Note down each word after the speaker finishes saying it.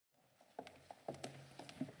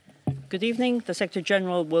Good evening. The Secretary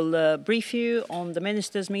General will brief you on the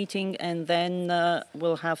Ministers' meeting, and then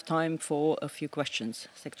we'll have time for a few questions.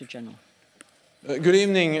 Secretary General. Good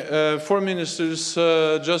evening. Foreign Ministers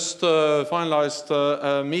just finalized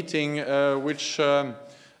a meeting which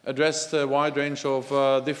addressed a wide range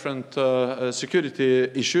of different security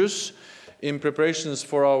issues in preparations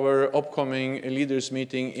for our upcoming leaders'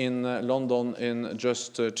 meeting in London in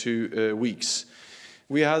just 2 weeks.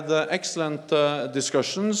 We had excellent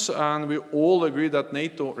discussions, and we all agree that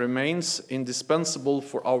NATO remains indispensable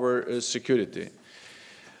for our security,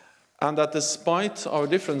 and that despite our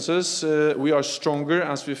differences, we are stronger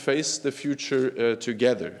as we face the future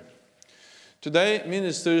together. Today,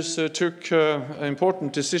 ministers took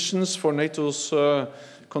important decisions for NATO's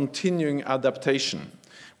continuing adaptation.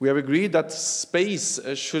 We have agreed that space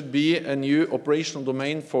should be a new operational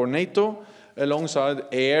domain for NATO, alongside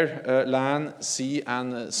air, land, sea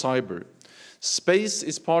and cyber. Space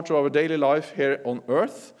is part of our daily life here on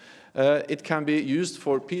Earth. It can be used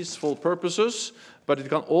for peaceful purposes, but it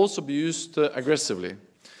can also be used aggressively.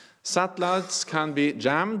 Satellites can be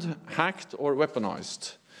jammed, hacked or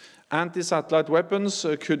weaponized. Anti-satellite weapons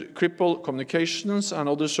could cripple communications and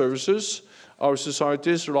other services our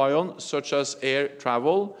societies rely on, such as air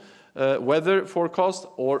travel, weather forecast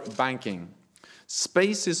or banking.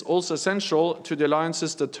 Space is also essential to the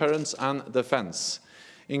alliance's deterrence and defense,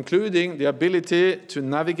 including the ability to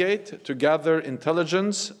navigate, to gather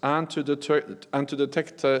intelligence, and to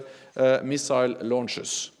detect missile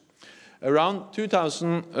launches. Around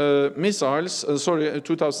 2,000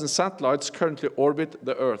 2,000 satellites currently orbit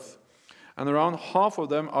the Earth, and around half of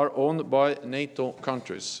them are owned by NATO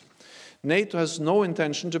countries. NATO has no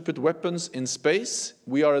intention to put weapons in space.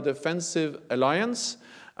 We are a defensive alliance,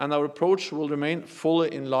 and our approach will remain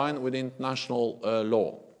fully in line with international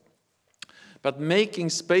law. But making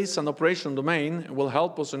space an operational domain will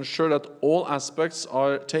help us ensure that all aspects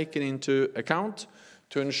are taken into account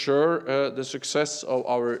to ensure the success of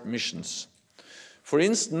our missions. For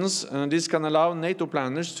instance, this can allow NATO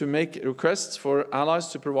planners to make requests for allies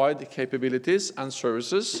to provide capabilities and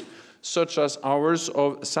services, such as hours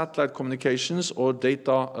of satellite communications or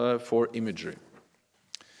data for imagery.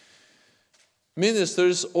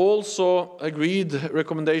 Ministers also agreed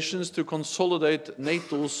recommendations to consolidate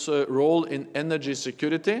NATO's role in energy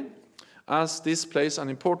security, as this plays an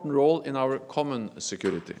important role in our common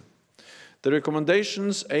security. The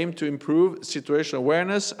recommendations aim to improve situational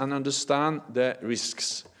awareness and understand the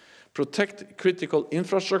risks, protect critical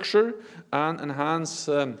infrastructure and enhance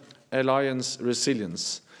alliance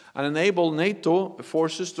resilience, and enable NATO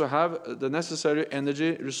forces to have the necessary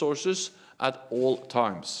energy resources at all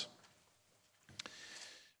times.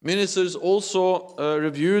 Ministers also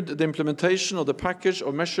reviewed the implementation of the package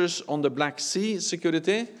of measures on the Black Sea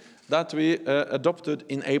security that we adopted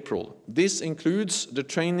in April. This includes the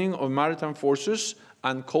training of maritime forces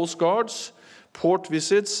and coast guards, port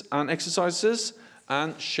visits and exercises,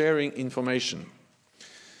 and sharing information.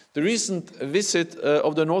 The recent visit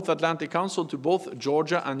of the North Atlantic Council to both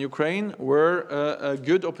Georgia and Ukraine were a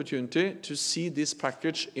good opportunity to see this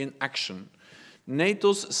package in action.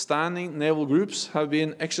 NATO's standing naval groups have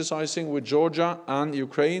been exercising with Georgia and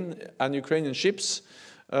Ukrainian ships,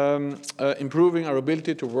 improving our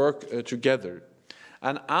ability to work together.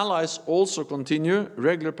 And allies also continue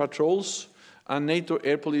regular patrols and NATO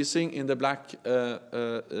air policing in the Black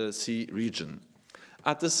Sea region.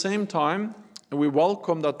 At the same time, we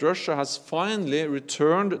welcome that Russia has finally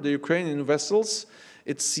returned the Ukrainian vessels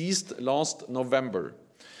it seized last November.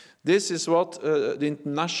 This is what the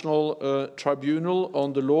International Tribunal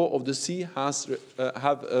on the Law of the Sea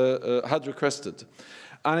had requested.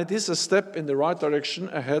 And it is a step in the right direction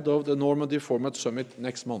ahead of the Normandy Format Summit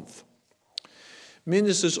next month.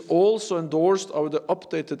 Ministers also endorsed the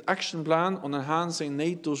updated action plan on enhancing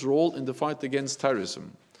NATO's role in the fight against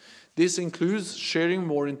terrorism. This includes sharing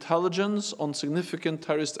more intelligence on significant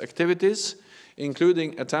terrorist activities,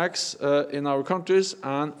 including attacks in our countries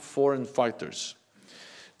and foreign fighters.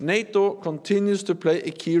 NATO continues to play a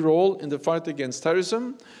key role in the fight against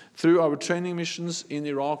terrorism through our training missions in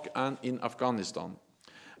Iraq and in Afghanistan,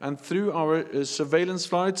 and through our surveillance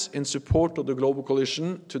flights in support of the global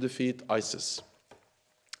coalition to defeat ISIS.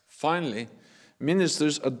 Finally,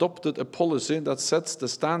 ministers adopted a policy that sets the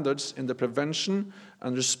standards in the prevention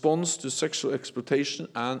and response to sexual exploitation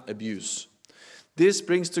and abuse. This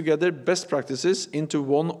brings together best practices into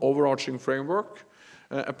one overarching framework,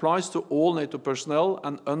 applies to all NATO personnel,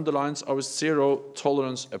 and underlines our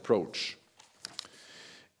zero-tolerance approach.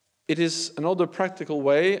 It is another practical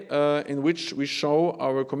way in which we show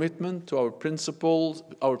our commitment to our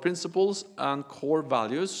principles and core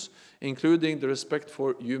values, including the respect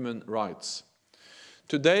for human rights.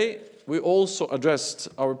 Today, we also addressed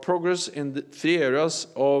our progress in the three areas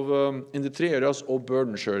of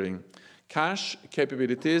burden sharing: cash,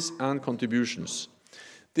 capabilities, and contributions.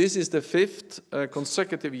 This is the fifth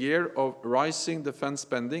consecutive year of rising defense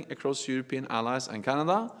spending across European allies and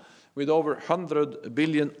Canada, with over 100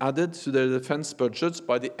 billion added to their defense budgets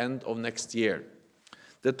by the end of next year.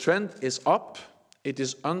 The trend is up, it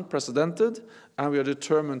is unprecedented, and we are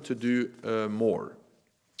determined to do more.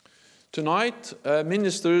 Tonight,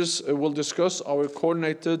 ministers will discuss our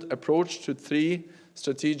coordinated approach to three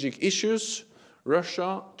strategic issues: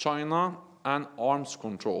 Russia, China, and arms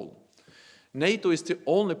control. NATO is the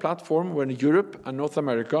only platform where Europe and North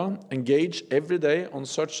America engage every day on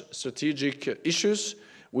such strategic issues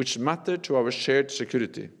which matter to our shared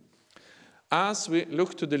security. As we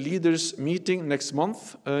look to the leaders' meeting next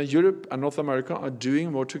month, Europe and North America are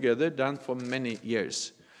doing more together than for many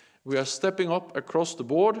years. We are stepping up across the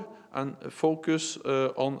board and focus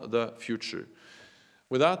on the future.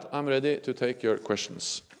 With that, I'm ready to take your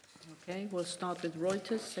questions. Okay, we'll start with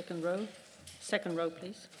Reuters, second row. Second row,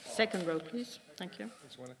 please. Second row, please. Thank you.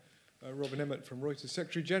 Robin Emmett from Reuters.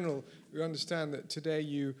 Secretary General, we understand that today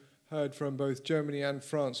you heard from both Germany and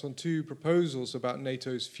France on two proposals about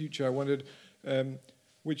NATO's future. I wondered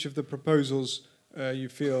which of the proposals you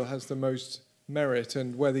feel has the most merit,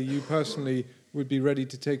 and whether you personally would be ready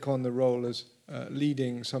to take on the role as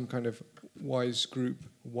leading some kind of wise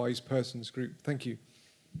persons group. Thank you.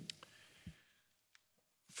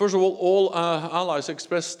 First of all allies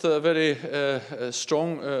expressed very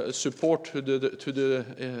strong support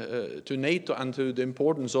to NATO and to the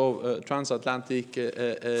importance of transatlantic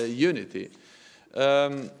unity.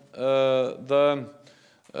 The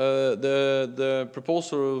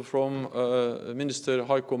proposal from Minister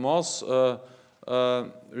Heiko Maas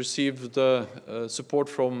received support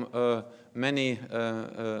from many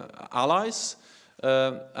allies,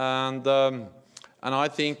 and I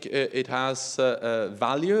think it has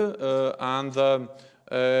value, and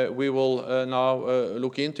we will now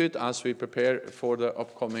look into it as we prepare for the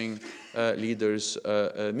upcoming leaders'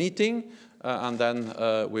 meeting, and then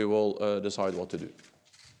we will decide what to do.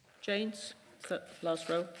 James, last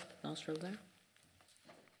row there.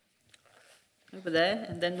 Over there,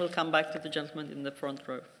 and then we'll come back to the gentleman in the front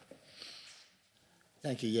row.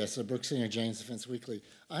 Thank you. Yes, Brooks Singer, James Defense Weekly.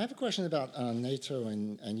 I have a question about NATO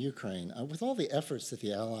and Ukraine. With all the efforts that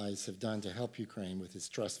the Allies have done to help Ukraine with its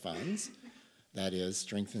trust funds, that is,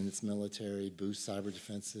 strengthen its military, boost cyber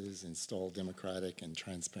defenses, install democratic and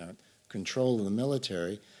transparent control of the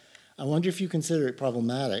military, I wonder if you consider it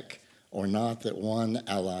problematic or not that one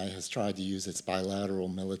ally has tried to use its bilateral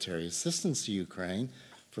military assistance to Ukraine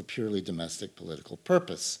for purely domestic political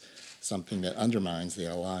purpose, something that undermines the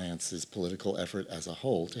alliance's political effort as a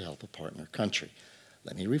whole to help a partner country.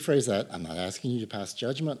 Let me rephrase that. I'm not asking you to pass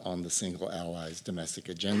judgment on the single ally's domestic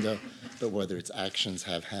agenda, but whether its actions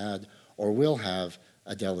have had or will have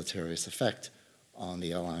a deleterious effect on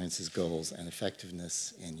the alliance's goals and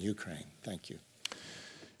effectiveness in Ukraine. Thank you.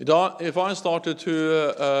 If I started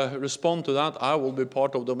to respond to that, I will be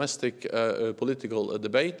part of domestic political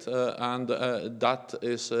debate, and that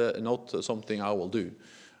is not something I will do,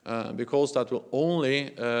 because that will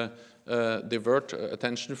only divert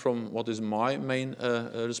attention from what is my main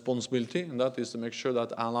responsibility, and that is to make sure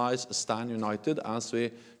that allies stand united as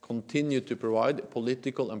we continue to provide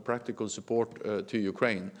political and practical support to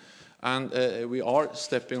Ukraine. And we are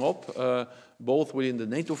stepping up both within the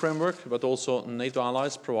NATO framework, but also NATO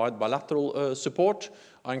allies provide bilateral support.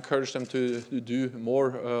 I encourage them to do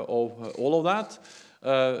more of all of that,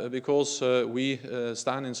 because we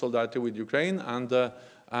stand in solidarity with Ukraine, and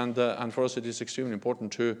for us it is extremely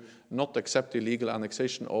important to not accept illegal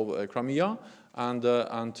annexation of Crimea, and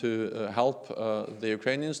to help the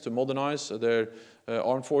Ukrainians to modernize their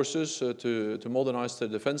armed forces, to modernize their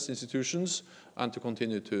defense institutions, and to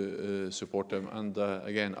continue to support them. And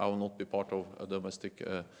again, I will not be part of a domestic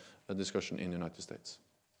discussion in the United States.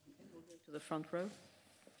 We'll go to the front row.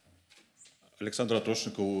 Alexander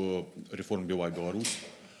Atroshnikov, Reform BY Belarus.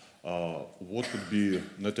 What would be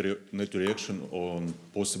NATO reaction on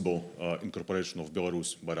possible incorporation of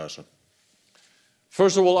Belarus by Russia?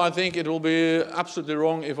 First of all, I think it will be absolutely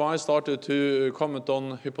wrong if I started to comment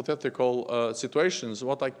on hypothetical situations.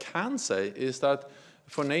 What I can say is that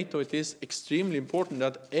for NATO it is extremely important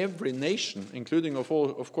that every nation, including of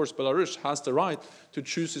course Belarus, has the right to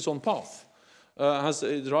choose its own path, has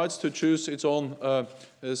the rights to choose its own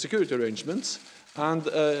security arrangements. And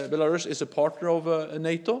Belarus is a partner of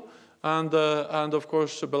NATO, and of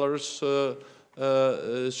course Belarus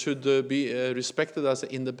should be respected as an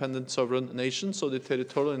independent sovereign nation, so the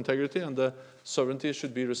territorial integrity and the sovereignty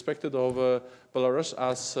should be respected of Belarus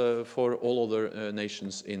as for all other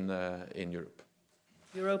nations in Europe.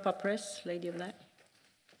 Europa Press, Lady of that.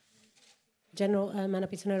 General Mana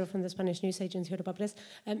Pitonero from the Spanish news agency Europa Press.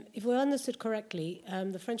 If we understood correctly,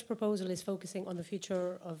 the French proposal is focusing on the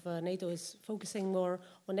future of NATO, is focusing more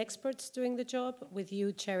on experts doing the job, with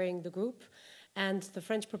you chairing the group, and the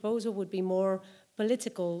French proposal would be more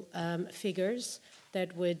political figures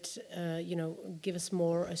that would, give us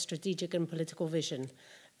more a strategic and political vision.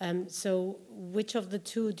 So, which of the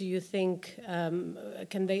two do you think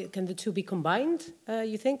can the two be combined?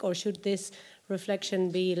 You think, or should this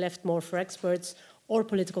reflection be left more for experts or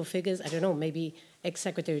political figures? I don't know, maybe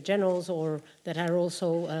ex-secretary generals or that are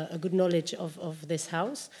also a good knowledge of this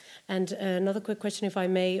house. And another quick question, if I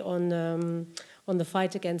may, on the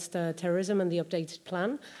fight against terrorism and the updated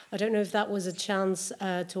plan. I don't know if that was a chance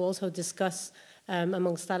to also discuss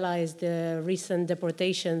amongst allies the recent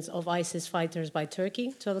deportations of ISIS fighters by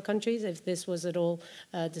Turkey to other countries, if this was at all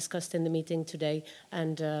discussed in the meeting today,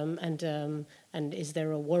 and is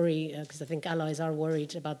there a worry, because I think allies are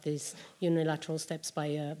worried about these unilateral steps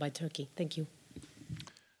by Turkey. Thank you.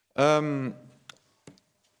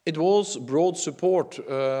 It was broad support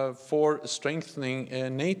for strengthening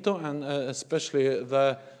NATO, and especially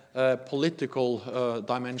the political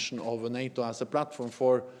dimension of NATO as a platform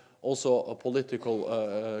for also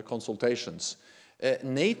political consultations.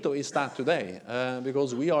 NATO is that today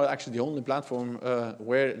because we are actually the only platform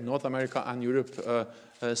where North America and Europe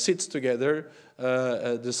sits together,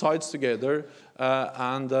 decides together,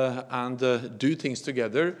 and do things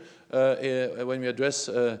together when we address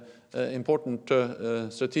important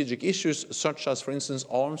strategic issues, such as, for instance,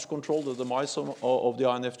 arms control, the demise of the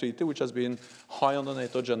INF Treaty, which has been high on the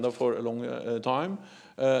NATO agenda for a long time.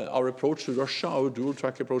 Our approach to Russia, our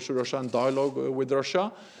dual-track approach to Russia and dialogue with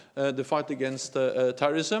Russia, the fight against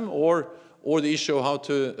terrorism, or the issue of how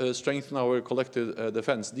to strengthen our collective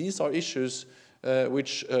defense. These are issues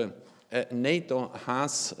which NATO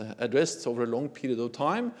has addressed over a long period of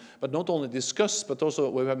time, but not only discussed, but also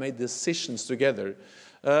we have made decisions together.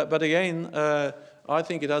 But again, I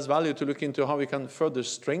think it has value to look into how we can further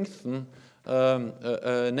strengthen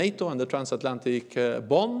NATO and the transatlantic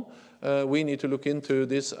bond. We need to look into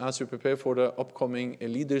this as we prepare for the upcoming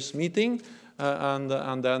leaders meeting, and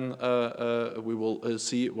then we will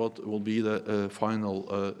see what will be the final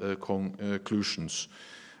conclusions.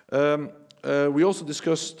 We also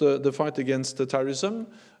discussed the fight against terrorism,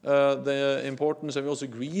 the importance, and we also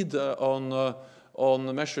agreed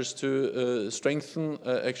on measures to strengthen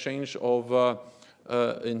exchange of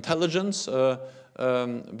intelligence,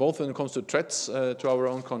 both when it comes to threats to our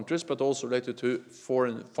own countries, but also related to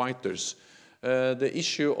foreign fighters. The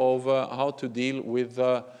issue of how to deal with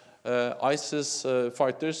ISIS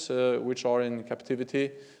fighters, which are in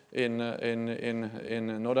captivity in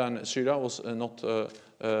northern Syria, was not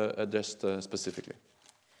addressed specifically.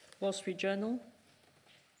 Wall Street Journal.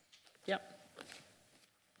 Yeah.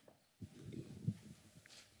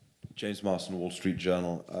 James Marston, Wall Street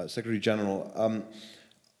Journal. Secretary General,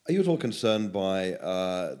 are you at all concerned by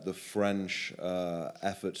the French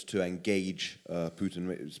efforts to engage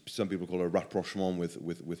Putin? Some people call it a rapprochement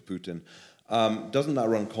with Putin. Doesn't that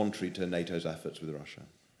run contrary to NATO's efforts with Russia?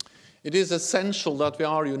 It is essential that we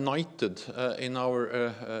are united in our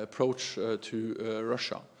approach to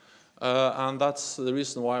Russia. And that's the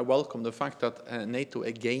reason why I welcome the fact that NATO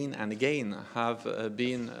again and again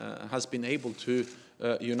has been able to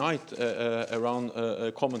unite around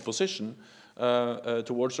a common position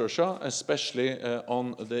towards Russia, especially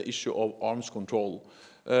on the issue of arms control.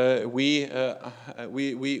 We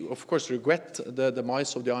of course regret the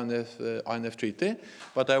demise of the INF Treaty,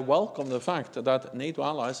 but I welcome the fact that NATO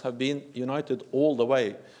allies have been united all the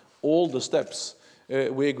way, all the steps.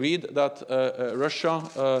 We agreed that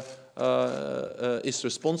Russia is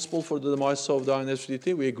responsible for the demise of the INF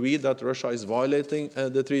Treaty. We agreed that Russia is violating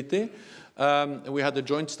the treaty. We had a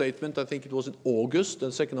joint statement, I think it was in August, the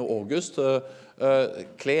 2nd of August,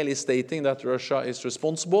 clearly stating that Russia is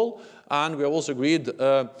responsible. And we have also agreed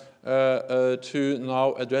to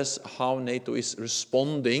now address how NATO is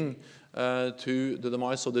responding to the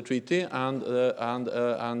demise of the treaty and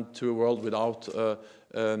to a world without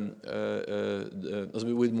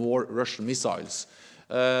with more Russian missiles.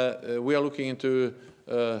 We are looking into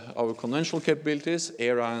our conventional capabilities,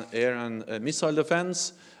 air and missile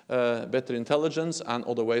defense, better intelligence, and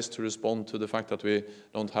other ways to respond to the fact that we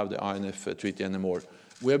don't have the INF Treaty anymore.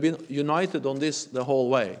 We have been united on this the whole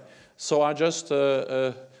way. So I just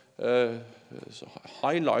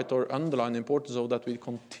highlight or underline the importance of that we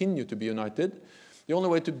continue to be united. The only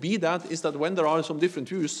way to be that is that when there are some different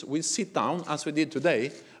views, we sit down, as we did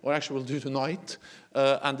today, or actually will do tonight,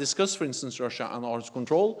 and discuss, for instance, Russia and arms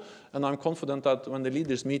control. And I'm confident that when the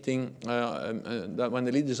leaders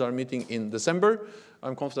are meeting in December,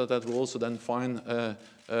 I'm confident that we'll also then find a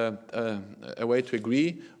way to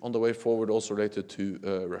agree on the way forward, also related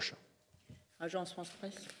to Russia. Agence France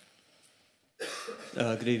Presse.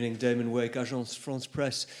 Good evening, Damon Wake, Agence France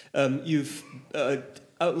Presse. You've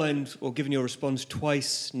outlined or given your response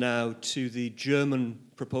twice now to the German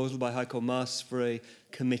proposal by Heiko Maas for a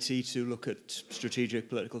committee to look at strategic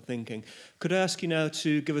political thinking. Could I ask you now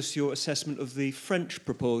to give us your assessment of the French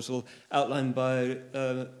proposal outlined by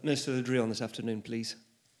Minister Le Drian this afternoon, please?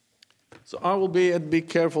 So I will be a bit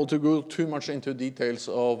careful to go too much into details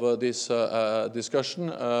of this discussion.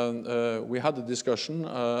 We had a discussion,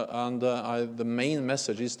 and the main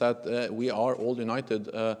message is that we are all united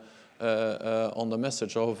on the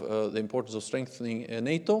message of the importance of strengthening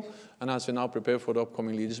NATO. And as we now prepare for the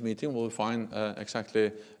upcoming leaders meeting, we'll find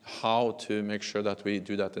exactly how to make sure that we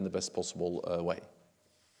do that in the best possible way.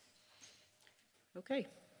 Okay.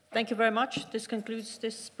 Thank you very much. This concludes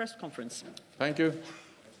this press conference. Thank you.